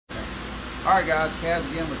Alright guys, Kaz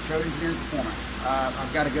again with Choate Engineering Performance.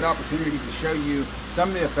 I've got a good opportunity to show you some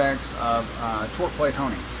of the effects of torque plate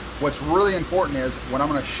honing. What's really important is, what I'm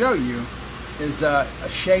going to show you is a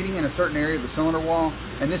shading in a certain area of the cylinder wall,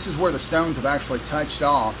 and this is where the stones have actually touched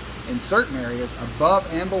off in certain areas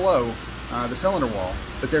above and below the cylinder wall,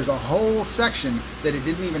 but there's a whole section that it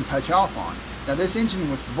didn't even touch off on. Now this engine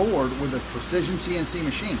was bored with a precision CNC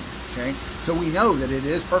machine. Okay, so we know that it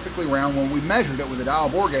is perfectly round. When we measured it with a dial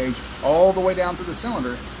bore gauge all the way down through the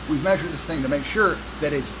cylinder, we've measured this thing to make sure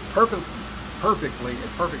that it's perfectly,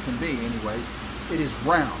 as perfect can be anyways, it is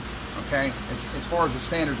round, okay, as far as the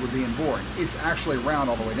standard would be in boring. It's actually round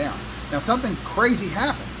all the way down. Now something crazy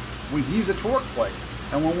happened. We've used a torque plate,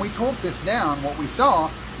 and when we torqued this down, what we saw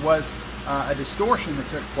was a distortion that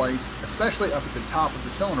took place, especially up at the top of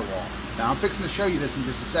the cylinder wall. Now I'm fixing to show you this in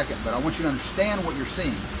just a second, but I want you to understand what you're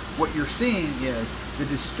seeing. What you're seeing is the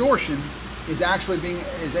distortion is actually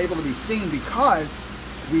able to be seen because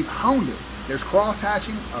we've honed it. There's cross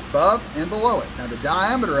hatching above and below it. Now the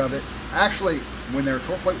diameter of it actually, when their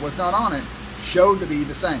torque plate was not on it, showed to be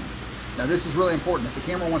the same. Now this is really important. If the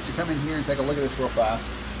camera wants to come in here and take a look at this real fast,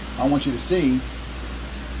 I want you to see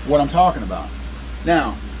what I'm talking about.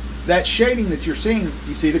 Now, that shading that you're seeing,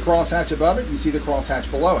 you see the crosshatch above it, you see the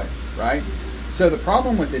crosshatch below it, right? So the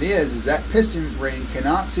problem with it is that piston ring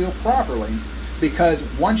cannot seal properly, because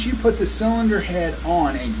once you put the cylinder head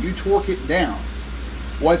on and you torque it down,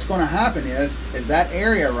 what's going to happen is that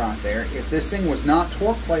area right there, if this thing was not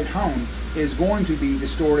torque plate honed, is going to be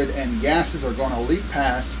distorted, and gases are going to leak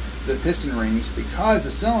past the piston rings because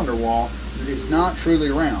the cylinder wall is not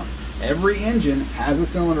truly round. Every engine has a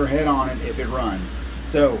cylinder head on it if it runs.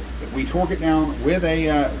 So if we torque it down with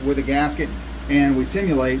a gasket and we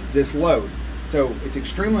simulate this load. So it's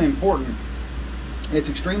extremely important. It's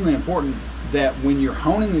extremely important that when you're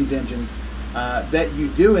honing these engines, that you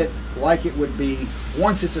do it like it would be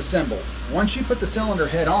once it's assembled. Once you put the cylinder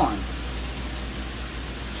head on,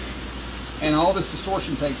 and all this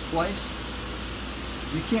distortion takes place,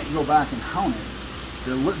 you can't go back and hone it.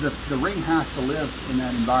 The ring has to live in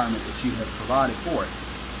that environment that you have provided for it.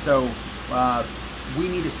 So we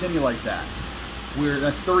need to simulate that.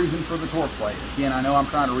 That's the reason for the torque plate. Again, I know I'm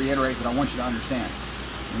trying to reiterate, but I want you to understand.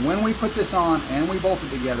 When we put this on and we bolt it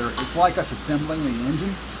together, it's like us assembling the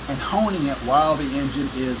engine and honing it while the engine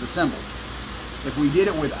is assembled. If we did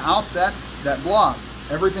it without that block,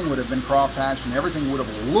 everything would have been cross-hatched and everything would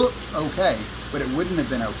have looked okay, but it wouldn't have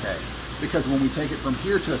been okay. Because when we take it from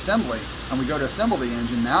here to assembly and we go to assemble the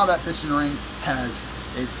engine, now that piston ring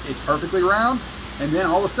it's perfectly round, and then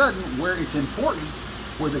all of a sudden, where it's important,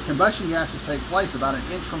 where the combustion gases take place about an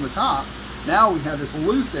inch from the top, now we have this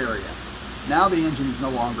loose area. Now the engine is no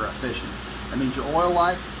longer efficient. That means your oil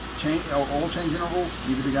change intervals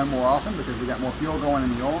need to be done more often, because we got more fuel going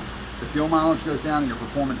in the oil. The fuel mileage goes down and your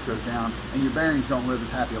performance goes down, and your bearings don't live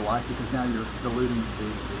as happy a life because now you're diluting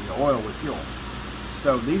the oil with fuel.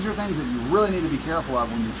 So these are things that you really need to be careful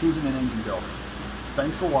of when you're choosing an engine builder.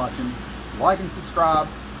 Thanks for watching. Like and subscribe,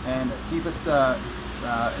 and keep us,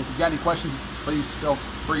 if you've got any questions, please feel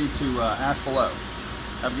free to ask below.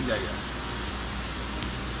 Have a good day, guys.